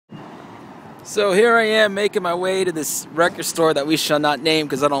So here I am making my way to this record store that we shall not name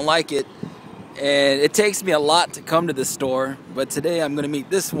because I don't like it. And it takes me a lot to come to this store, but today I'm going to meet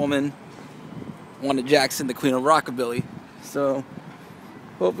this woman, Wanda Jackson, the Queen of Rockabilly. So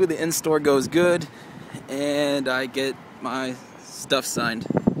hopefully the in-store goes good and I get my stuff signed.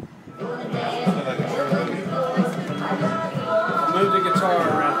 Move the guitar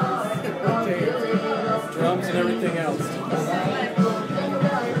around. Drums and everything else.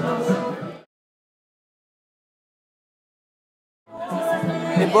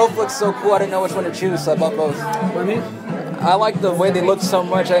 They both look so cool, I didn't know which one to choose, so I bought both. What do you mean? I like the way they look so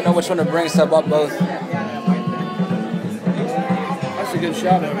much, I didn't know which one to bring, so I bought both. That's a good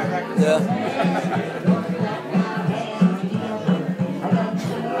shot of it. Yeah.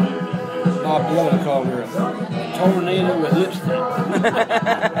 Bob Dylan called her a tornado with lipstick.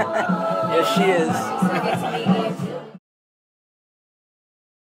 Yes, she is.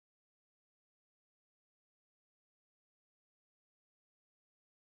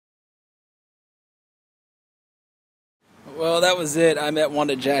 Well, that was it. I met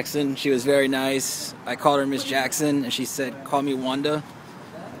Wanda Jackson. She was very nice. I called her Miss Jackson, and she said, "Call me Wanda."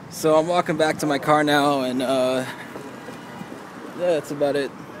 So I'm walking back to my car now, and yeah, that's about it.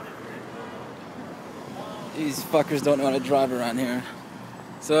 These fuckers don't know how to drive around here.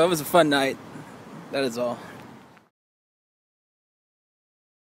 So it was a fun night. That is all.